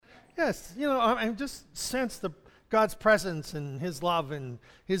Yes, I just sense God's presence and His love and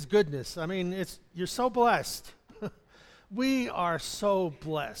His goodness. I mean, you're so blessed. We are so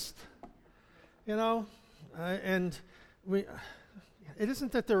blessed, and it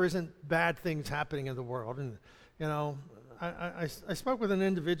isn't that there isn't bad things happening in the world. And, I spoke with an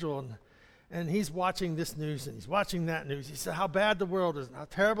individual, and he's watching this news and he's watching that news. He said how bad the world is and how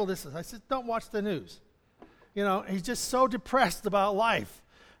terrible this is. I said, don't watch the news. He's just so depressed about life.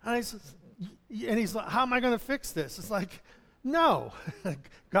 And he's like, how am I going to fix this? It's like, no.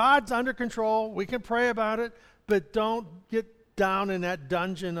 God's under control. We can pray about it, but don't get down in that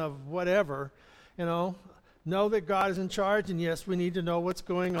dungeon of whatever, Know that God is in charge, and yes, we need to know what's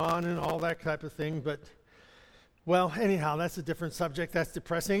going on and all that type of thing, but, well, anyhow, that's a different subject. That's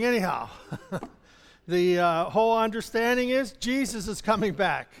depressing anyhow. The whole understanding is Jesus is coming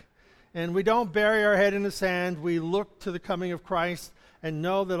back, and we don't bury our head in the sand. We look to the coming of Christ and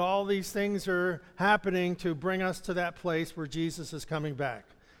know that all these things are happening to bring us to that place where Jesus is coming back.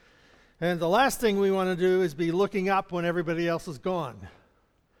 And the last thing we want to do is be looking up when everybody else is gone.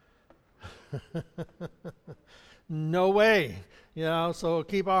 No way. So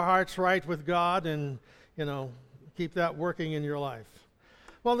keep our hearts right with God and, keep that working in your life.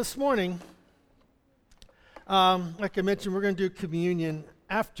 Well, this morning, like I mentioned, we're going to do communion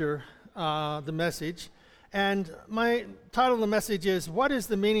after the message. And my title of the message is, What is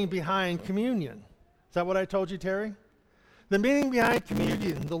the Meaning Behind Communion? Is that what I told you, Terry? The meaning behind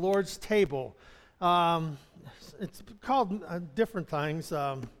communion, the Lord's table. It's called different things.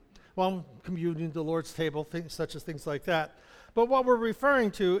 Communion, the Lord's table, such as things like that. But what we're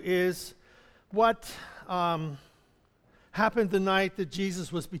referring to is what happened the night that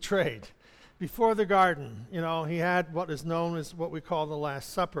Jesus was betrayed. Before the garden, he had what is known as what we call the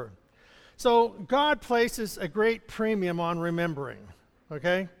Last Supper. So God places a great premium on remembering,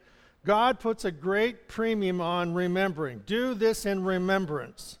 okay? God puts a great premium on remembering. Do this in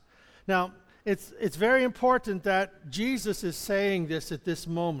remembrance. Now, it's very important that Jesus is saying this at this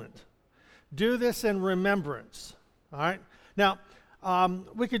moment. Do this in remembrance, all right? Now,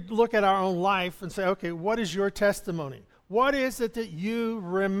 we could look at our own life and say, okay, what is your testimony? What is it that you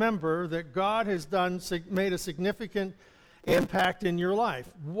remember that God has done, made a significant impact in your life?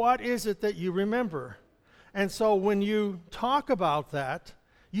 What is it that you remember? And so when you talk about that,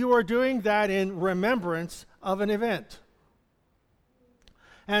 you are doing that in remembrance of an event.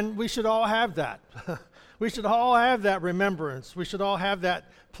 And we should all have that. We should all have that remembrance. We should all have that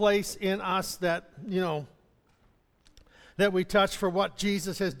place in us that, that we touch for what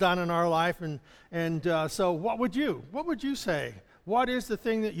Jesus has done in our life. And so what would you say? What is the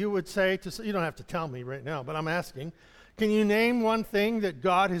thing that you would say to, you don't have to tell me right now, but I'm asking, can you name one thing that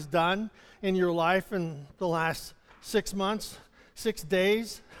God has done in your life in the last 6 months, 6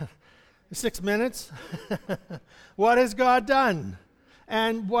 days, 6 minutes? What has God done?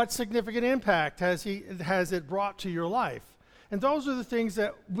 And what significant impact has it brought to your life? And those are the things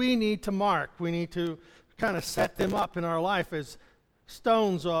that we need to mark. We need to kind of set them up in our life as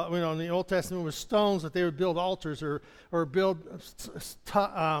stones. In the Old Testament, was stones that they would build altars or build,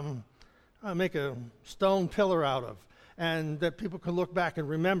 make a stone pillar out of, and that people could look back and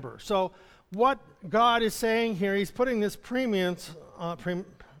remember. So what God is saying here, He's putting this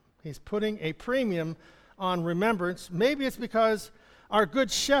He's putting a premium on remembrance. Maybe it's because our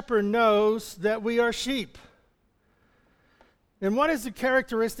good shepherd knows that we are sheep. And what is the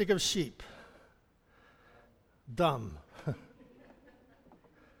characteristic of sheep? Dumb.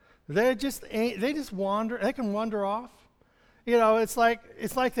 They just wander. They can wander off. It's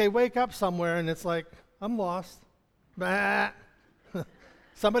like they wake up somewhere and it's like, I'm lost. Bah.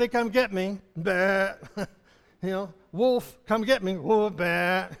 Somebody come get me. Bah. Wolf, come get me. Wolf,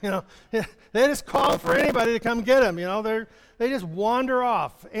 bah. They just call for anybody to come get them. They just wander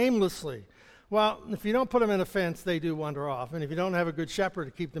off aimlessly. Well, if you don't put them in a fence, they do wander off. And if you don't have a good shepherd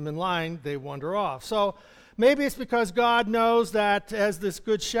to keep them in line, they wander off. So maybe it's because God knows that as this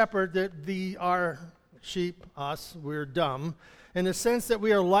good shepherd, that our sheep, us, we're dumb, in the sense that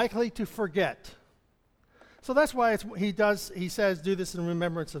we are likely to forget. So that's why he says, do this in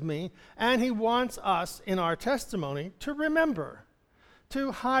remembrance of me. And he wants us in our testimony to remember,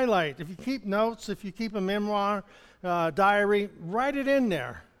 to highlight. If you keep notes, if you keep a memoir, diary, write it in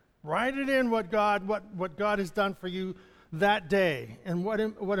there. Write it in what God has done for you that day and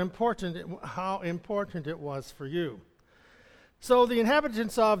how important it was for you. So the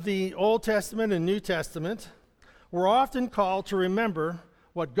inhabitants of the Old Testament and New Testament were often called to remember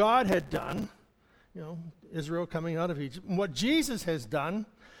what God had done, Israel coming out of Egypt, and what Jesus has done,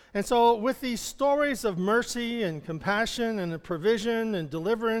 And so with these stories of mercy and compassion and provision and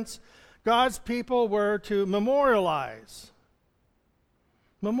deliverance, God's people were to memorialize.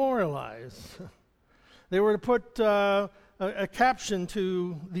 Memorialize. They were to put a caption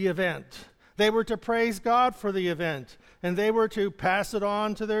to the event. They were to praise God for the event, and they were to pass it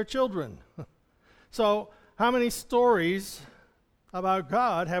on to their children. So, how many stories about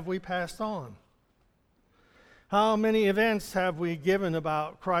God have we passed on? How many events have we given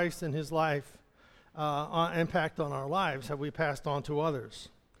about Christ and his life, impact on our lives, have we passed on to others?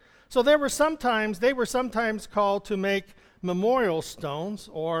 So they were sometimes called to make memorial stones,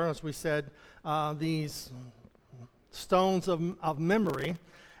 or as we said, these stones of memory.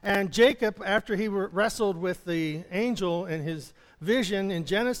 And Jacob, after he wrestled with the angel in his vision in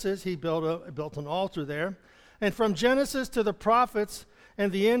Genesis, he built an altar there. And from Genesis to the prophets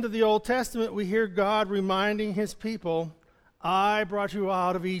and the end of the Old Testament, we hear God reminding his people, I brought you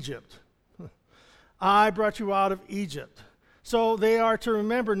out of Egypt. I brought you out of Egypt. So they are to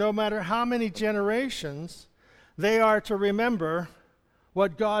remember, no matter how many generations, they are to remember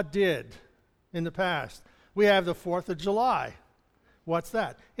what God did in the past. We have the 4th of July. What's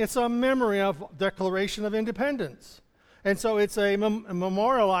that? It's a memory of Declaration of Independence. And so it's a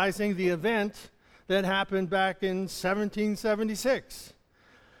memorializing the event that happened back in 1776.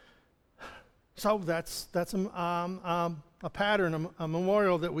 So that's a pattern, a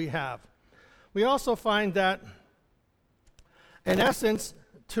memorial that we have. We also find that, in essence,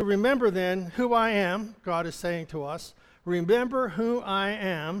 to remember then who I am, God is saying to us, remember who I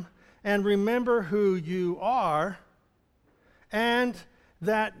am, and remember who you are, and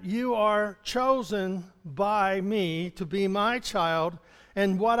that you are chosen by me to be my child,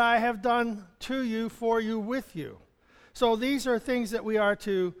 and what I have done to you, for you, with you. So these are things that we are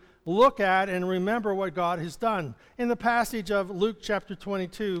to look at and remember what God has done. In the passage of Luke chapter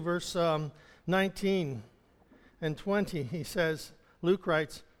 22, verse 19 and 20, he says, Luke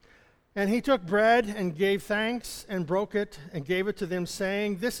writes, and he took bread and gave thanks and broke it and gave it to them,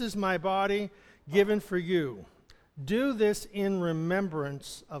 saying, this is my body given for you. Do this in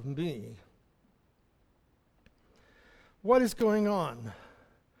remembrance of me. What is going on?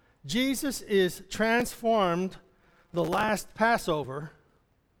 Jesus is transformed the last Passover,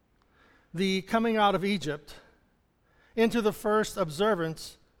 the coming out of Egypt, into the first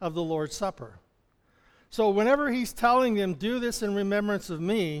observance of the Lord's Supper. So whenever he's telling them, do this in remembrance of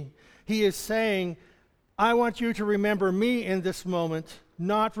me, he is saying, I want you to remember me in this moment,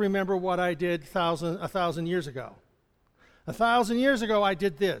 not remember what I did 1,000 years ago. 1,000 years ago, I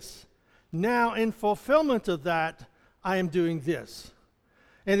did this. Now, in fulfillment of that, I am doing this.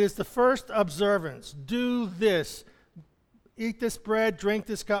 It is the first observance. Do this. Eat this bread, drink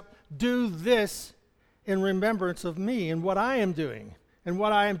this cup. Do this in remembrance of me and what I am doing, and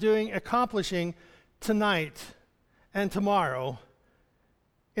what I am doing, accomplishing tonight and tomorrow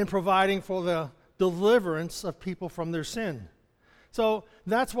in providing for the deliverance of people from their sin. So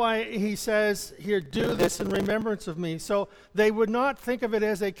that's why he says here, do this in remembrance of me. So they would not think of it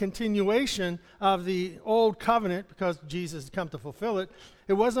as a continuation of the old covenant, because Jesus had come to fulfill it.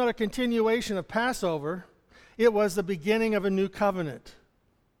 It was not a continuation of Passover. It was the beginning of a new covenant.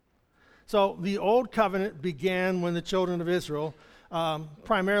 So the old covenant began when the children of Israel,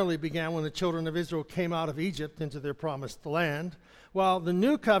 primarily began when the children of Israel came out of Egypt into their promised land, while the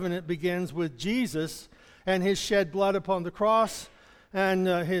new covenant begins with Jesus and his shed blood upon the cross, and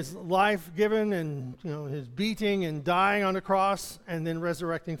his life given, and his beating and dying on the cross, and then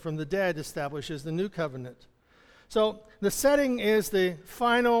resurrecting from the dead establishes the new covenant. So the setting is the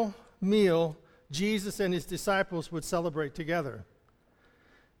final meal Jesus and his disciples would celebrate together.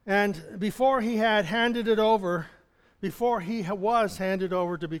 And before he was handed over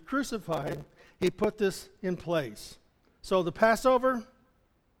to be crucified, he put this in place. So the Passover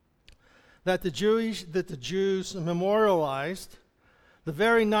that the Jews memorialized, the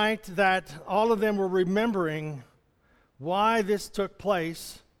very night that all of them were remembering why this took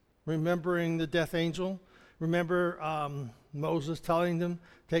place, remembering the death angel, remember Moses telling them,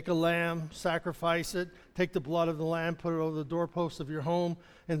 take a lamb, sacrifice it, take the blood of the lamb, put it over the doorpost of your home,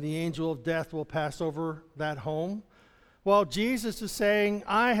 and the angel of death will pass over that home. Well, Jesus is saying,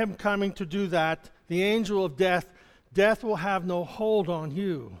 I am coming to do that. The angel of death will have no hold on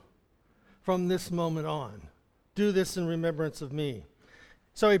you from this moment on. Do this in remembrance of me.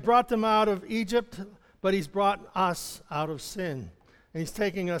 So he brought them out of Egypt, but he's brought us out of sin, and he's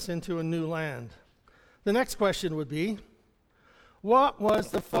taking us into a new land. The next question would be, what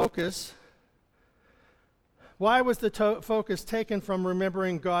was the focus? Why was the focus taken from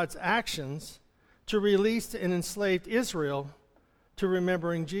remembering God's actions to release an enslaved Israel to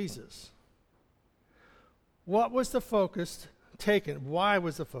remembering Jesus. What was the focus taken? Why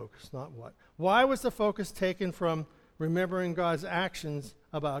was the focus, not what? Why was the focus taken from remembering God's actions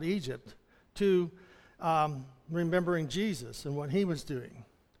about Egypt to remembering Jesus and what he was doing?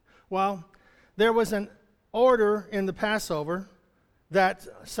 Well, there was an order in the Passover that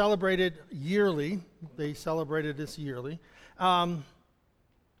celebrated yearly. They celebrated this yearly. The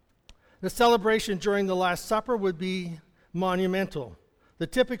celebration during the Last Supper would be monumental. The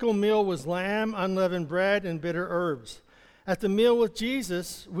typical meal was lamb, unleavened bread, and bitter herbs. At the meal with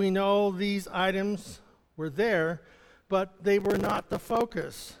Jesus, we know these items were there, but they were not the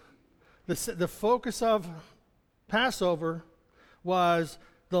focus. The focus of Passover was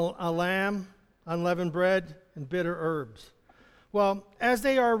a lamb, unleavened bread, and bitter herbs. Well, as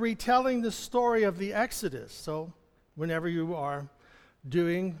they are retelling the story of the Exodus, so whenever you are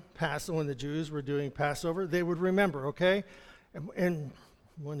doing Passover, when the Jews were doing Passover, they would remember, okay? And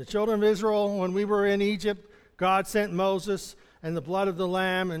when the children of Israel, when we were in Egypt, God sent Moses and the blood of the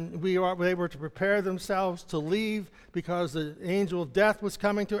lamb, and they were to prepare themselves to leave because the angel of death was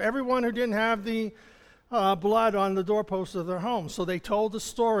coming to everyone who didn't have the blood on the doorposts of their home. So they told the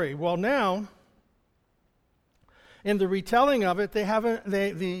story. Well, now, in the retelling of it,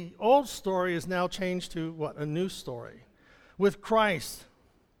 the old story is now changed to what? A new story. With Christ,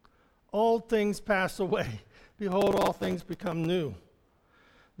 old things pass away. Behold, all things become new.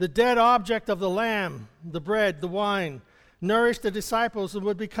 The dead object of the lamb, the bread, the wine, nourished the disciples and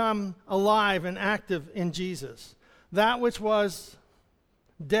would become alive and active in Jesus. That which was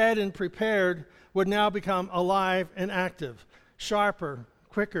dead and prepared would now become alive and active, sharper,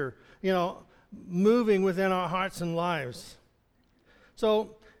 quicker, moving within our hearts and lives.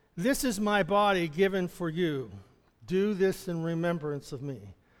 So, this is my body given for you. Do this in remembrance of me.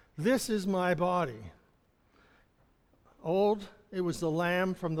 This is my body. Old, it was the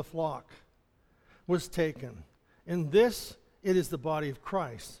lamb from the flock, was taken. In this, it is the body of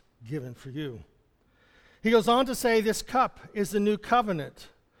Christ given for you. He goes on to say this cup is the new covenant.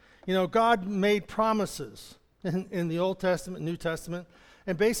 God made promises in the Old Testament, New Testament,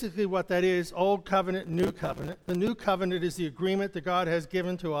 and basically what that is, Old Covenant, New Covenant. The New Covenant is the agreement that God has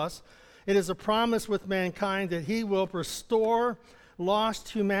given to us. It is a promise with mankind that he will restore lost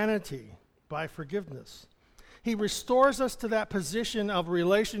humanity by forgiveness. He restores us to that position of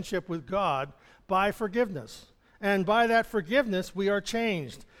relationship with God by forgiveness. And by that forgiveness, we are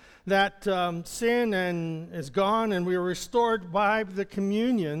changed. That sin is gone, and we are restored by the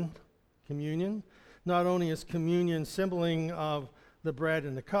communion. Communion, not only is communion symboling of the bread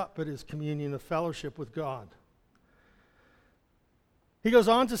and the cup, but is communion of fellowship with God. He goes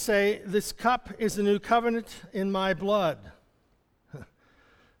on to say, this cup is the new covenant in my blood.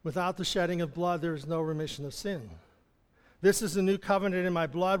 Without the shedding of blood, there is no remission of sin. This is the new covenant in my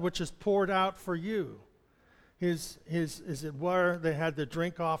blood, which is poured out for you. As it were, they had the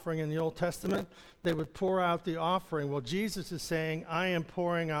drink offering in the Old Testament. They would pour out the offering. Well, Jesus is saying, I am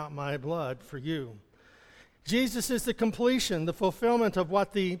pouring out my blood for you. Jesus is the completion, the fulfillment of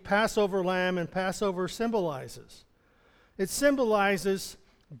what the Passover lamb and Passover symbolizes. It symbolizes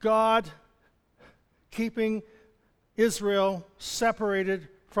God keeping Israel separated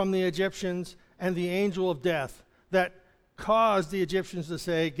from the Egyptians and the angel of death that caused the Egyptians to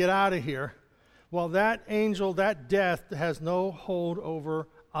say, get out of here. Well, that angel, that death has no hold over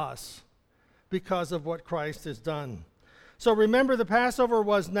us because of what Christ has done. So remember, the Passover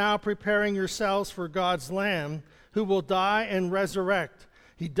was now preparing yourselves for God's Lamb who will die and resurrect.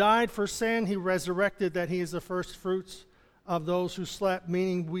 He died for sin. He resurrected that he is the first fruits of those who slept,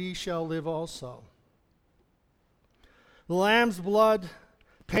 meaning we shall live also. The lamb's blood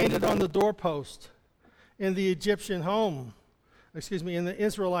painted on the doorpost in the Egyptian home, in the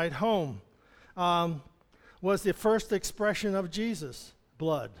Israelite home, was the first expression of Jesus'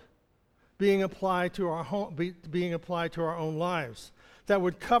 blood being applied to our home, being applied to our own lives. That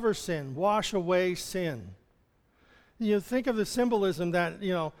would cover sin, wash away sin. Think of the symbolism that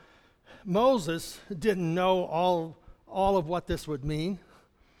Moses didn't know all of what this would mean.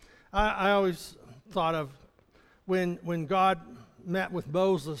 I always thought of when God met with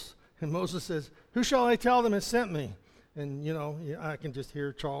Moses, and Moses says, "Who shall I tell them has sent me?" And I can just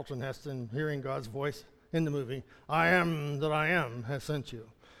hear Charlton Heston hearing God's voice in the movie. "I am that I am has sent you."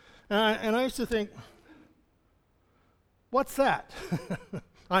 And I used to think, what's that?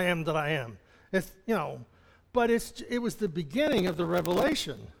 I am that I am. But it was the beginning of the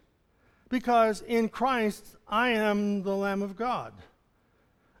revelation. Because in Christ, I am the Lamb of God.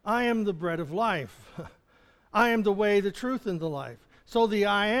 I am the bread of life. I am the way, the truth, and the life. So the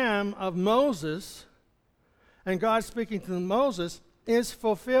I am of Moses and God speaking to Moses is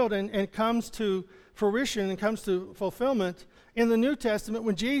fulfilled and comes to fruition and comes to fulfillment in the New Testament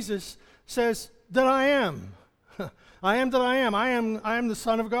when Jesus says that I am. I am that I am. I am the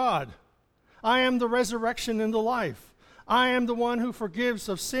Son of God. I am the resurrection and the life. I am the one who forgives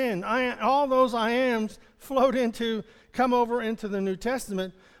of sin. All those I ams come over into the New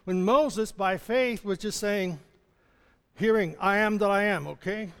Testament when Moses, by faith, was just saying, hearing, I am that I am,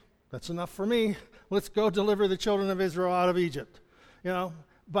 okay? That's enough for me. Let's go deliver the children of Israel out of Egypt.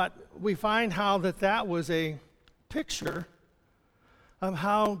 But we find how that was a picture of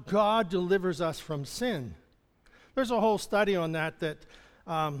how God delivers us from sin. There's a whole study on that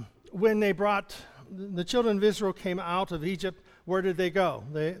when the children of Israel came out of Egypt, where did they go?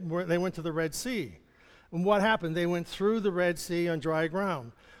 They went to the Red Sea. And what happened? They went through the Red Sea on dry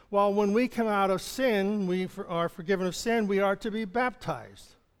ground. Well, when we come out of sin, we are forgiven of sin, we are to be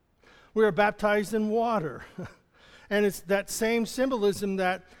baptized. We are baptized in water. And it's that same symbolism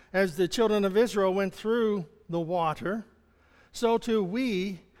that as the children of Israel went through the water, so too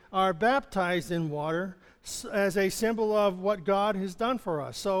we are baptized in water as a symbol of what God has done for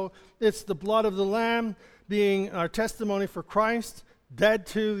us. So it's the blood of the Lamb being our testimony for Christ, dead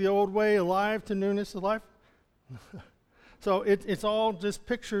to the old way, alive to newness of life. So it's all just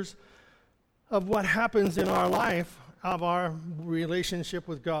pictures of what happens in our life, of our relationship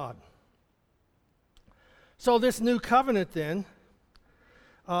with God. So this new covenant then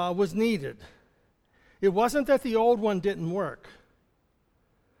was needed. It wasn't that the old one didn't work.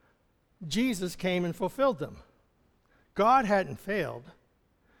 Jesus came and fulfilled them. God hadn't failed.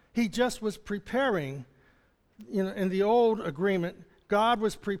 He just was preparing, in the old agreement, God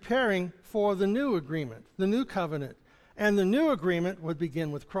was preparing for the new agreement, the new covenant. And the new agreement would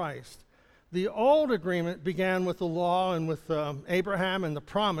begin with Christ. The old agreement began with the law and with Abraham and the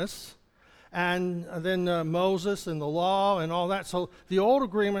promise, and then Moses and the law and all that. So the old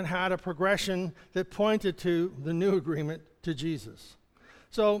agreement had a progression that pointed to the new agreement, to Jesus.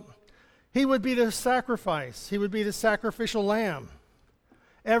 So he would be the sacrifice. He would be the sacrificial lamb.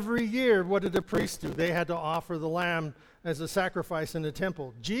 Every year, what did the priests do? They had to offer the lamb as a sacrifice in the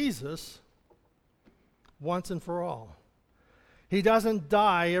temple. Jesus, once and for all. He doesn't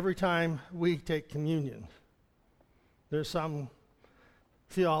die every time we take communion. There's some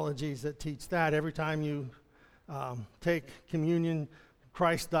theologies that teach that every time you take communion,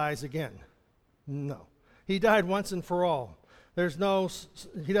 Christ dies again. No. He died once and for all.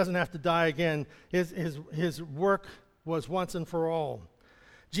 He doesn't have to die again. His work was once and for all.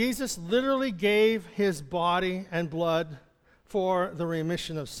 Jesus literally gave his body and blood for the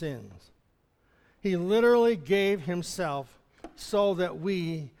remission of sins. He literally gave himself so that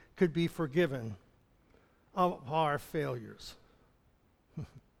we could be forgiven of our failures.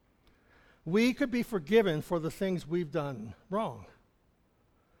 We could be forgiven for the things we've done wrong.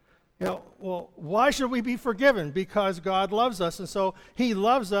 Why should we be forgiven? Because God loves us, and so he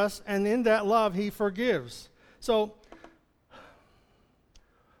loves us, and in that love, he forgives. So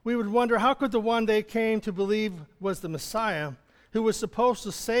we would wonder, how could the one they came to believe was the Messiah, who was supposed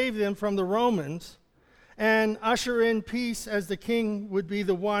to save them from the Romans and usher in peace, as the king would be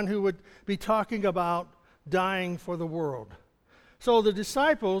the one who would be talking about dying for the world? So the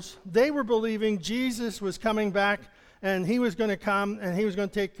disciples, they were believing Jesus was coming back, and he was going to come and he was going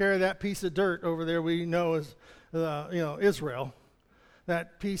to take care of that piece of dirt over there we know as Israel,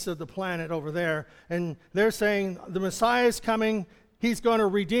 that piece of the planet over there. And they're saying the Messiah is coming, he's going to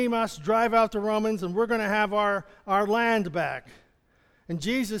redeem us, drive out the Romans, and we're going to have our land back. And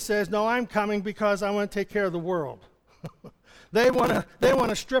Jesus says, no, I'm coming because I want to take care of the world. They want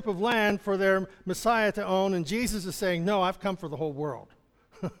a strip of land for their Messiah to own, and Jesus is saying, no, I've come for the whole world.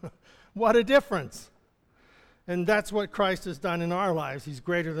 What a difference. And that's what Christ has done in our lives. He's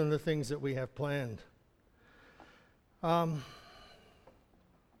greater than the things that we have planned.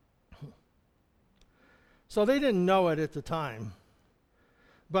 So they didn't know it at the time.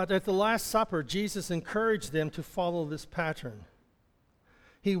 But at the Last Supper, Jesus encouraged them to follow this pattern.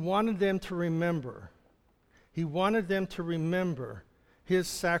 He wanted them to remember. He wanted them to remember his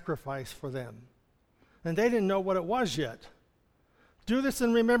sacrifice for them. And they didn't know what it was yet. Do this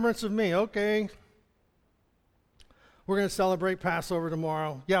in remembrance of me. Okay. We're going to celebrate Passover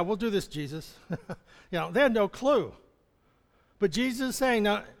tomorrow. Yeah, we'll do this, Jesus. They had no clue. But Jesus is saying,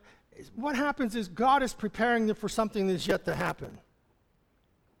 now, what happens is God is preparing them for something that's yet to happen.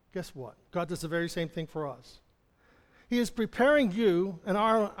 Guess what? God does the very same thing for us. He is preparing you and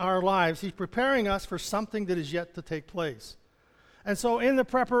our lives. He's preparing us for something that is yet to take place. And so in the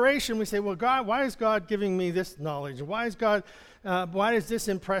preparation, we say, well, God, why is God giving me this knowledge? Why is this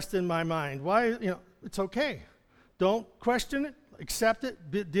impressed in my mind? Why, it's okay. Don't question it. Accept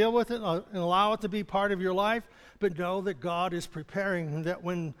it. Deal with it and allow it to be part of your life. But know that God is preparing, and that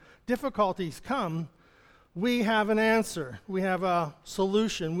when difficulties come, we have an answer. We have a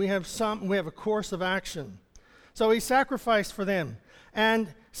solution. We have a course of action. So he sacrificed for them. And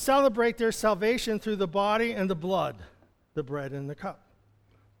celebrate their salvation through the body and the blood, the bread and the cup.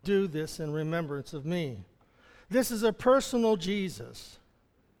 Do this in remembrance of me. This is a personal Jesus.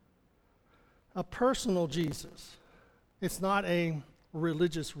 A personal Jesus. It's not a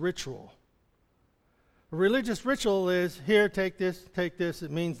religious ritual. A religious ritual is, here, take this, it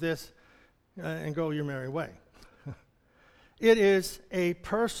means this, and go your merry way. It is a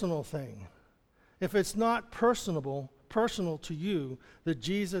personal thing. If it's not personal to you that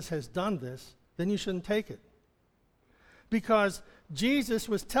Jesus has done this, then you shouldn't take it. Because Jesus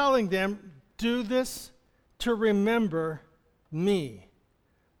was telling them, do this to remember me.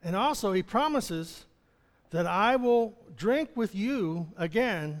 And also he promises that I will drink with you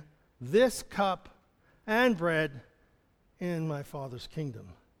again this cup and bread in my Father's kingdom.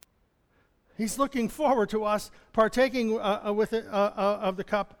 He's looking forward to us partaking of the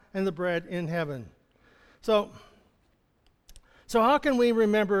cup and the bread in heaven. So how can we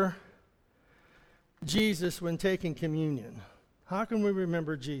remember Jesus when taking communion? How can we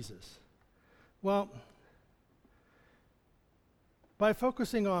remember Jesus? Well, by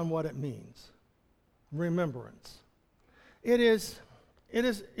focusing on what it means. Remembrance. It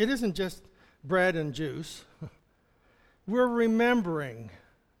isn't just bread and juice. We're remembering.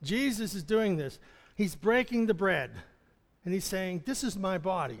 Jesus is doing this. He's breaking the bread and he's saying, this is my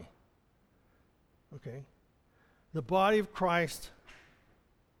body. Okay? The body of Christ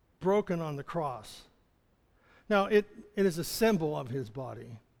broken on the cross. Now, it is a symbol of his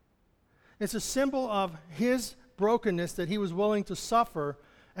body. It's a symbol of his brokenness, that he was willing to suffer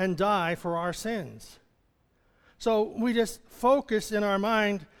and die for our sins. So we just focus in our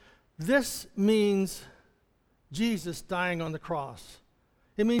mind, this means Jesus dying on the cross.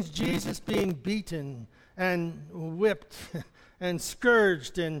 It means Jesus being beaten and whipped and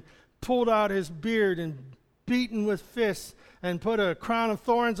scourged and pulled out his beard and beaten with fists and put a crown of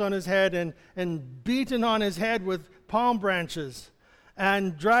thorns on his head and beaten on his head with palm branches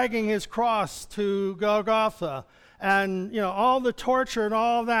and dragging his cross to Golgotha and, all the torture and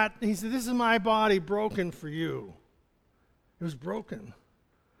all that. He said, this is my body broken for you. It was broken.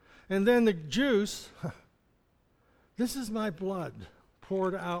 And then the juice, this is my blood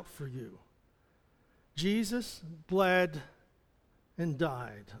poured out for you. Jesus bled and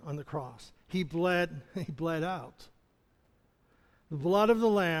died on the cross. He bled out. The blood of the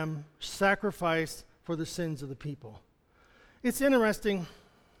Lamb sacrificed for the sins of the people. It's interesting.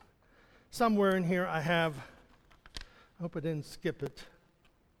 Somewhere in here I hope I didn't skip it.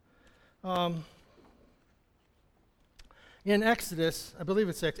 In Exodus, I believe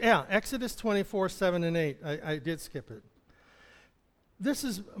it's Exodus 24, 7 and 8. I did skip it. This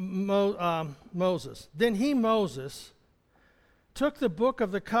is Moses. Then Moses, took the book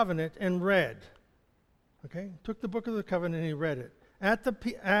of the covenant and read. Okay? Took the book of the covenant and he read it.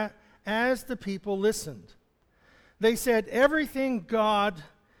 As the people listened. They said, everything God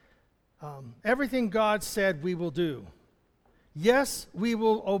said we will do. Yes, we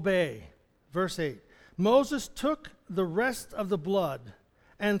will obey. Verse 8. Moses took the rest of the blood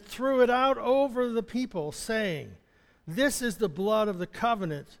and threw it out over the people, saying, this is the blood of the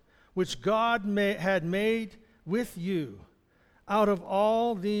covenant which God had made with you. Out of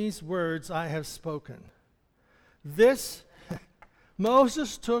all these words I have spoken.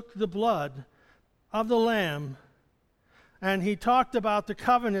 Moses took the blood of the Lamb and he talked about the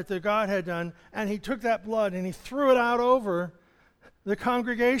covenant that God had done, and he took that blood and he threw it out over the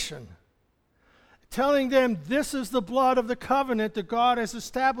congregation, telling them, this is the blood of the covenant that God has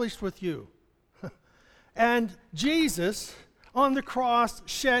established with you. And Jesus on the cross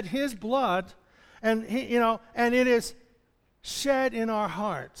shed his blood, and and it is shed in our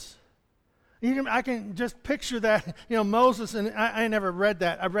hearts. I can just picture that, Moses, and I never read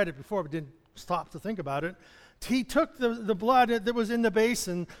that. I read it before, but didn't stop to think about it. He took the blood that was in the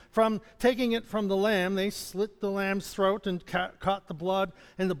basin, from taking it from the lamb. They slit the lamb's throat and caught the blood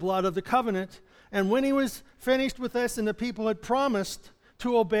and the blood of the covenant. And when he was finished with this and the people had promised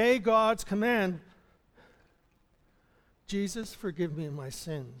to obey God's command, Jesus, forgive me of my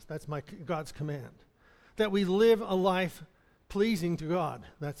sins. That's God's command. That we live a life pleasing to God.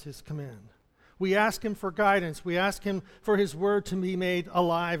 That's his command. We ask him for guidance. We ask him for his word to be made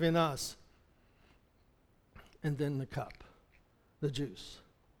alive in us. And then the cup, the juice.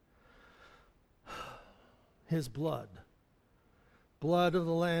 His blood. Blood of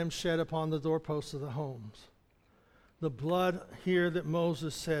the Lamb shed upon the doorposts of the homes. the blood here that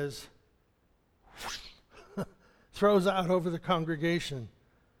Moses says throws out over the congregation,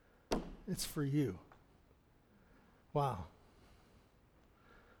 it's for you. Wow.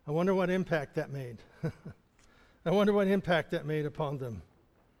 I wonder what impact that made. I wonder what impact that made upon them.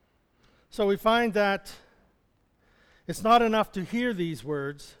 So we find that it's not enough to hear these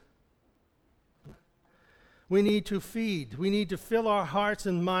words. We need to feed. We need to fill our hearts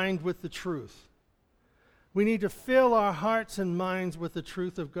and mind with the truth. We need to fill our hearts and minds with the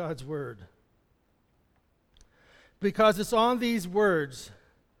truth of God's word. Because it's on these words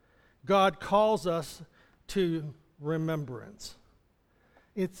God calls us to remembrance.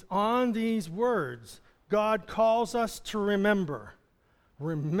 It's on these words God calls us to remember.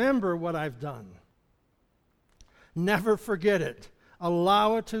 Remember what I've done. Never forget it.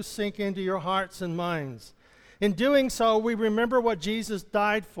 Allow it to sink into your hearts and minds. In doing so, we remember what Jesus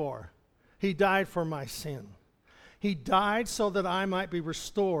died for. He died for my sin. He died so that I might be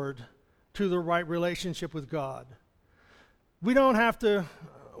restored to the right relationship with God. We have to,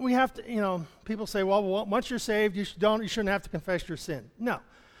 people say, well, once you're saved, you shouldn't have to confess your sin. No.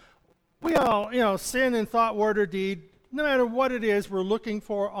 We all, sin in thought, word, or deed, no matter what it is, we're looking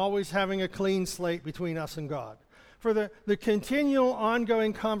for always having a clean slate between us and God. For the continual,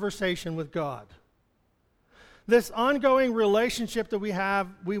 ongoing conversation with God. This ongoing relationship that we have,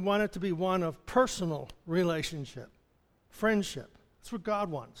 we want it to be one of personal relationship, friendship. That's what God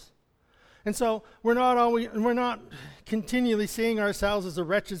wants. And so we're not continually seeing ourselves as a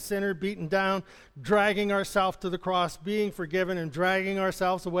wretched sinner, beaten down, dragging ourselves to the cross, being forgiven and dragging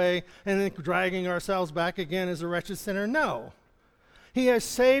ourselves away, and then dragging ourselves back again as a wretched sinner. No. He has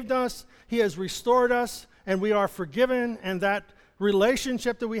saved us, He has restored us, and we are forgiven, and that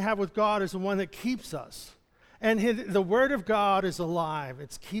relationship that we have with God is the one that keeps us. And the Word of God is alive.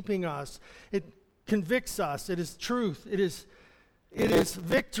 It's keeping us. It convicts us. It is truth. It is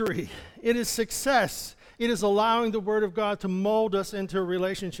victory. It is success. It is allowing the Word of God to mold us into a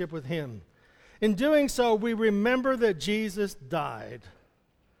relationship with Him. In doing so, we remember that Jesus died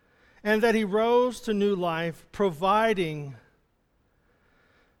and that He rose to new life, providing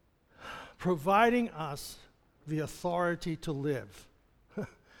us the authority to live.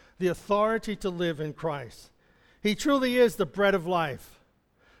 The authority to live in Christ. He truly is the bread of life.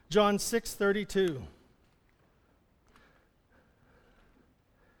 John 6:32.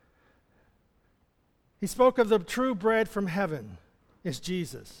 He spoke of the true bread from heaven is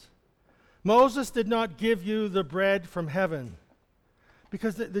Jesus. Moses did not give you the bread from heaven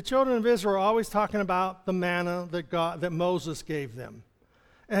because the children of Israel are always talking about the manna that Moses gave them.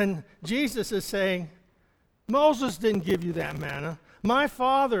 And Jesus is saying, Moses didn't give you that manna. My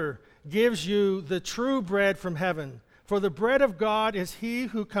Father gives you the true bread from heaven. For the bread of God is He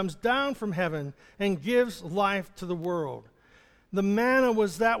who comes down from heaven and gives life to the world. The manna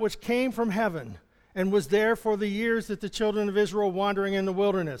was that which came from heaven and was there for the years that the children of Israel wandering in the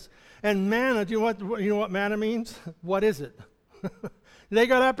wilderness. And manna, do you know what manna means? What is it? They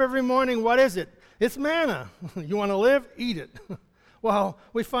got up every morning, what is it? It's manna. You want to live? Eat it. Well,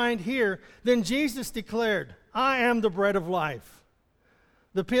 we find here, then Jesus declared, I am the bread of life.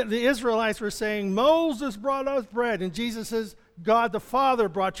 The Israelites were saying, Moses brought us bread. And Jesus says, God the Father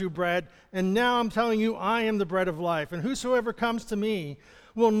brought you bread. And now I'm telling you, I am the bread of life. And whosoever comes to me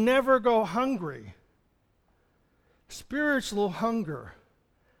will never go hungry. Spiritual hunger.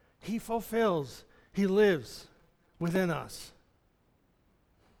 He fulfills. He lives within us.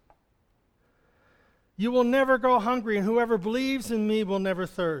 You will never go hungry, and whoever believes in me will never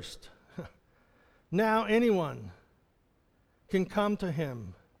thirst. Now anyone can come to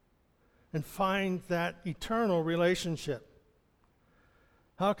Him and find that eternal relationship.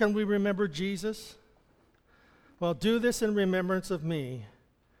 How can we remember Jesus? Well, do this in remembrance of me.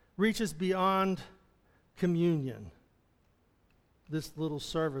 Reaches beyond communion, this little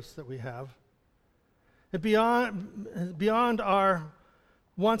service that we have, and beyond our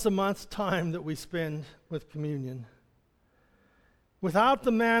once a month time that we spend with communion. Without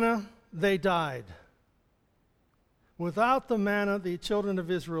the manna, they died. Without the manna, the children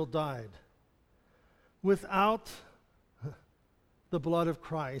of Israel died. Without the blood of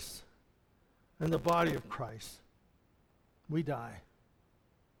Christ and the body of Christ, we die.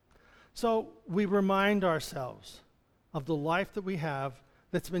 So we remind ourselves of the life that we have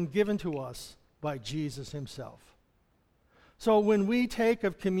that's been given to us by Jesus Himself. So when we take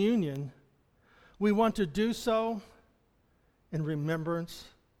of communion, we want to do so in remembrance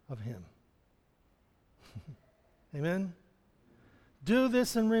of Him. Amen? Do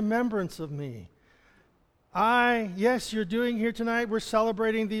this in remembrance of me. Yes, you're doing here tonight, we're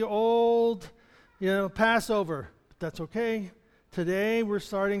celebrating the old, Passover. that's okay. Today we're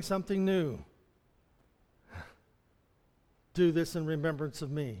starting something new. Do this in remembrance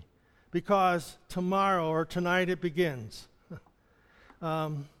of me. Because tomorrow or tonight it begins.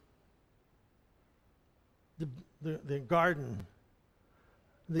 The garden,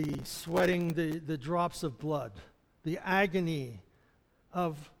 the sweating, the drops of blood, the agony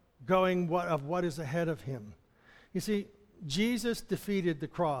of what is ahead of him. You see, Jesus defeated the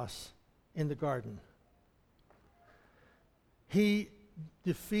cross in the garden. He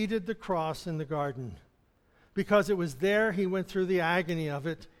defeated the cross in the garden because it was there he went through the agony of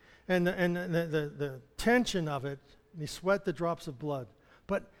it and the tension of it. And he sweat the drops of blood.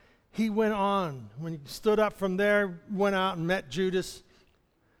 But he went on. When he stood up from there, went out and met Judas.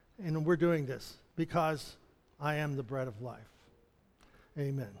 And we're doing this because I am the bread of life.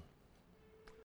 Amen.